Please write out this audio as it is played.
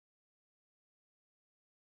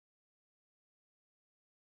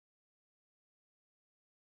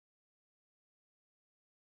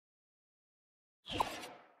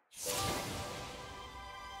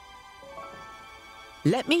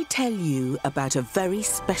Let me tell you about a very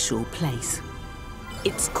special place.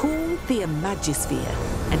 It's called the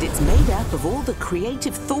Imagisphere, and it's made up of all the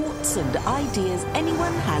creative thoughts and ideas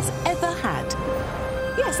anyone has ever had.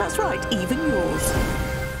 Yes, that's right, even yours.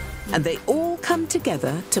 And they all come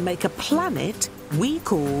together to make a planet we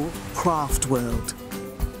call Craft World.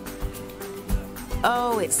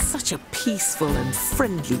 Oh, it's such a peaceful and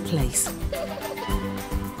friendly place.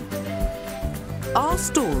 Our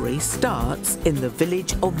story starts in the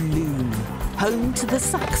village of Loon, home to the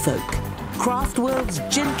Sack folk, Craft World's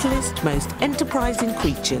gentlest, most enterprising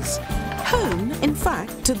creatures. Home, in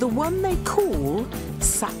fact, to the one they call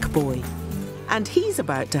Sackboy. And he's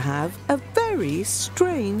about to have a very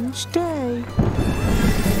strange day.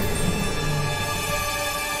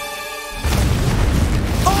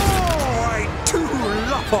 Oh, I do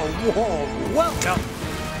love a warm welcome!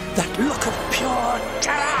 That look of pure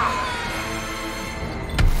terror!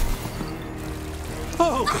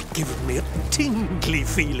 Oh, it's given me a tingly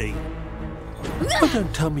feeling. But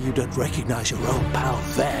don't tell me you don't recognize your old pal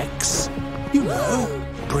Vex. You know,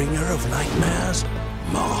 bringer of nightmares,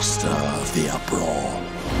 master of the uproar.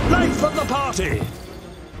 Life of the party!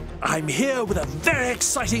 I'm here with a very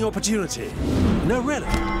exciting opportunity. No, really,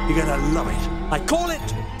 you're gonna love it. I call it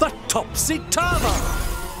the Topsy-Turver.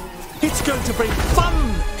 It's going to bring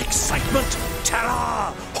fun, excitement,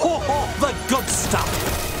 terror, the good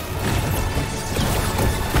stuff.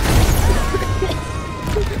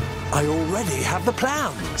 I already have the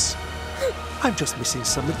plans. I'm just missing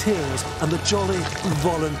some materials and the jolly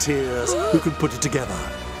volunteers who can put it together.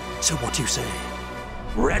 So what do you say?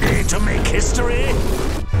 Ready to make history? Of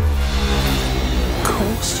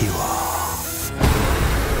course you are.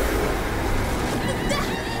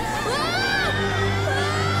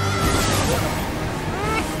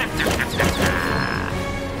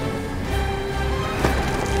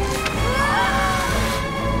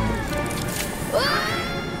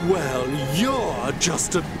 Well, you're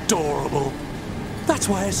just adorable. That's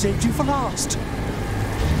why I saved you for last.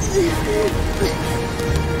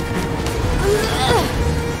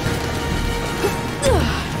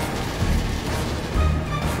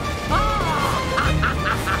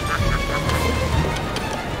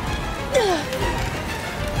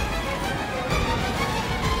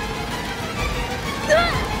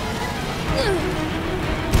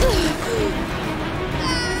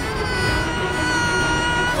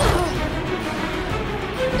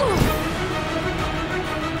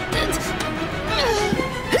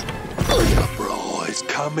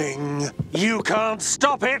 Coming. You can't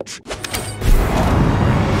stop it!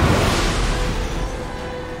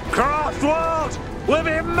 Craft World will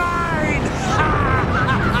be mine!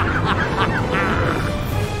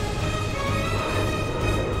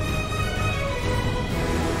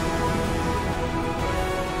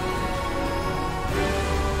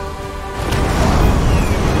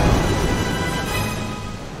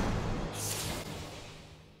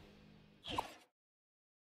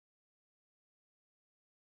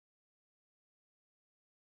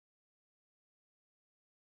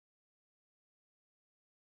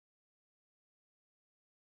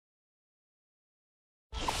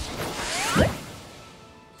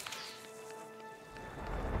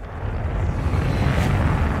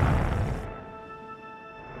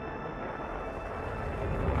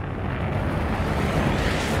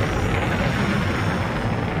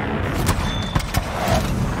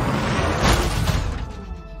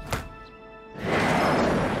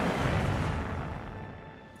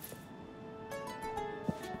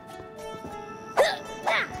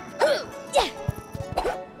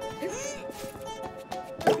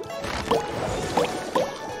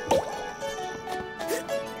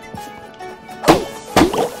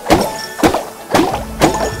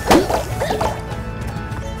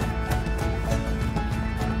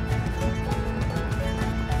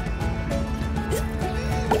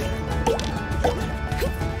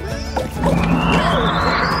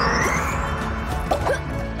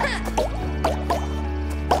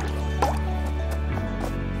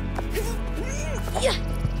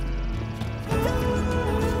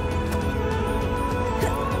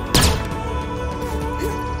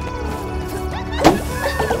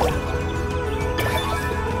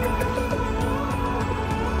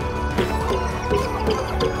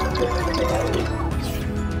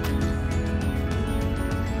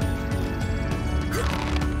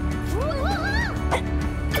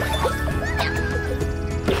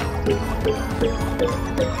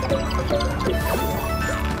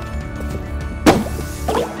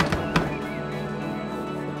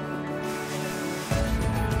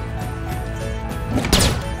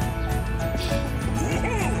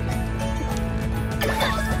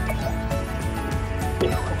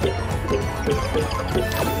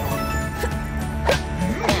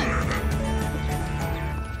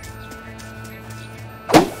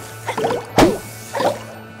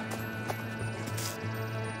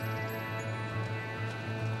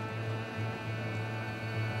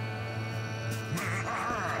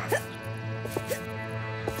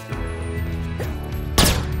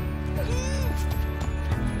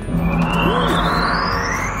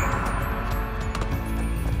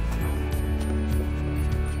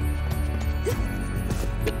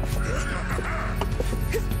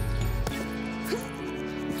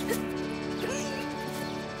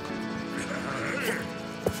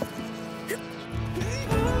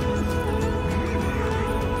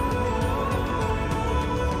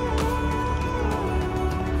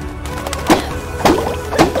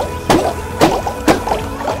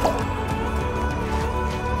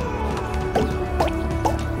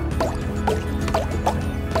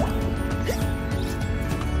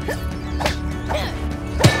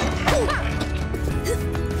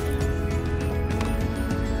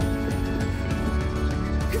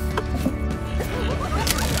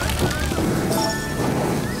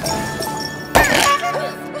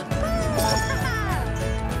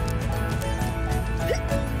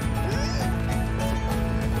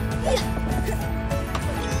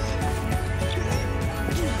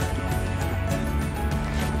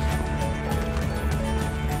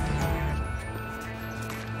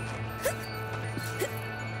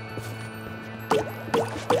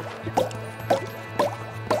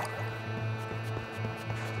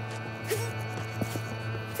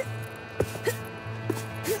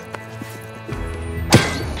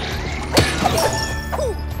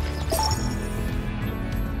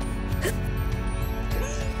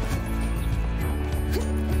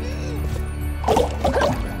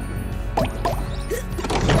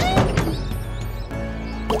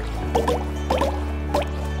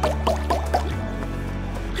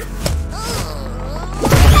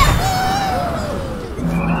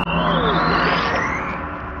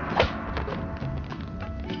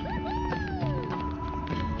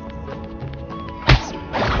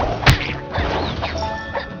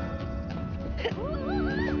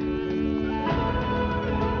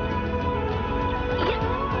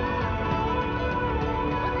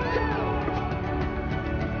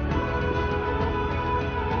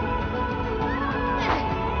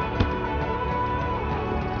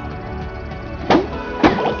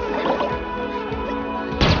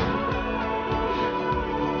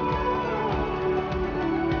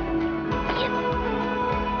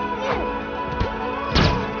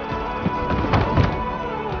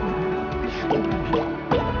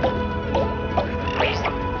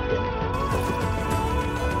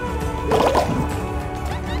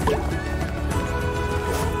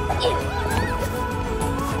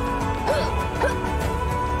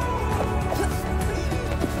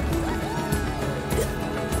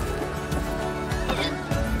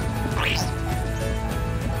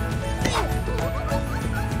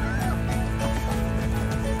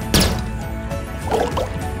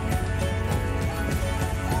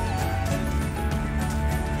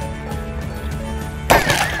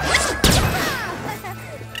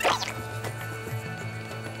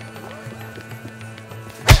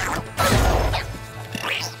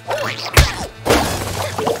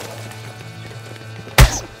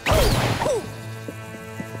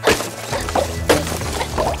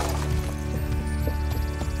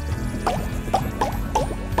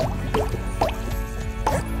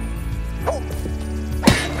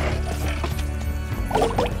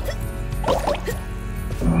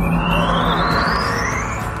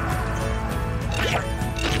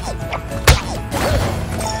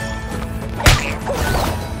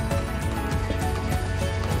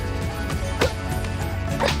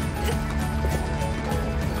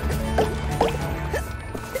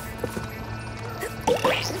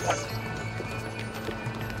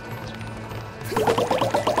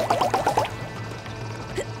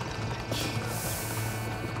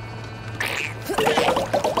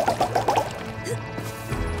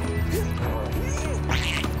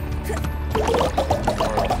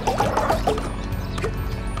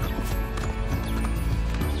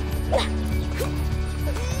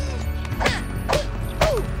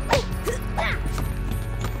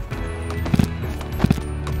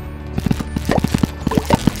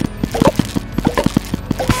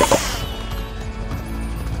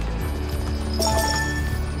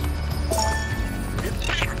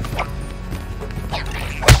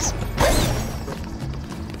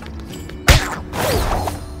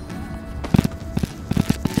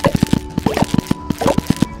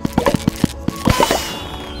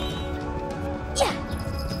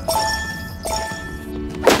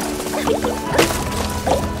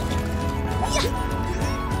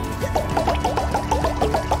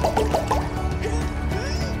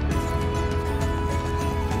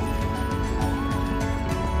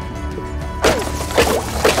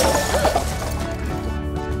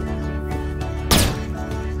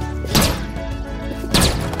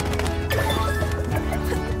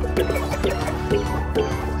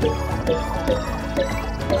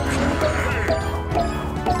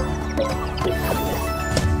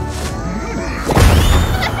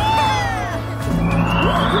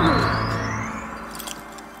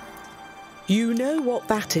 You know what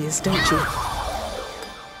that is, don't you?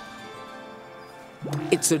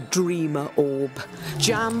 It's a dreamer orb,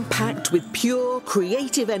 jam-packed with pure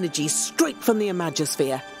creative energy straight from the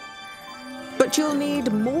Imagisphere. But you'll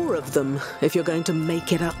need more of them if you're going to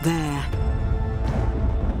make it up there.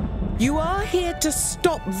 You are here to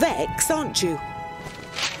stop Vex, aren't you?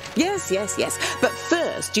 Yes. But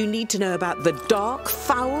first you need to know about the dark,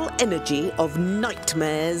 foul energy of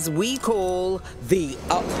nightmares we call the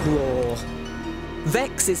Uproar.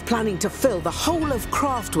 Vex is planning to fill the whole of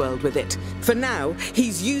Craftworld with it. For now,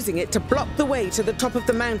 he's using it to block the way to the top of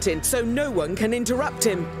the mountain so no one can interrupt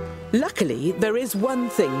him. Luckily, there is one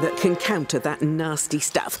thing that can counter that nasty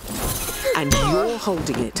stuff, and you're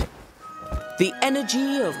holding it. The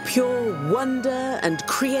energy of pure wonder and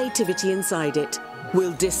creativity inside it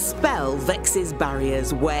will dispel Vex's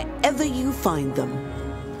barriers wherever you find them.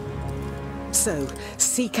 So,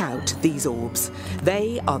 seek out these orbs.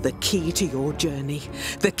 They are the key to your journey,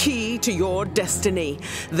 the key to your destiny,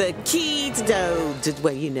 the key to...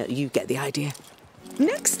 well, you get the idea.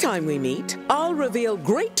 Next time we meet, I'll reveal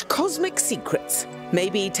great cosmic secrets.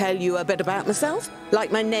 Maybe tell you a bit about myself,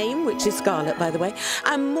 like my name, which is Scarlet, by the way,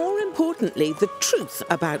 and more importantly, the truth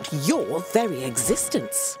about your very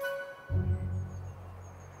existence.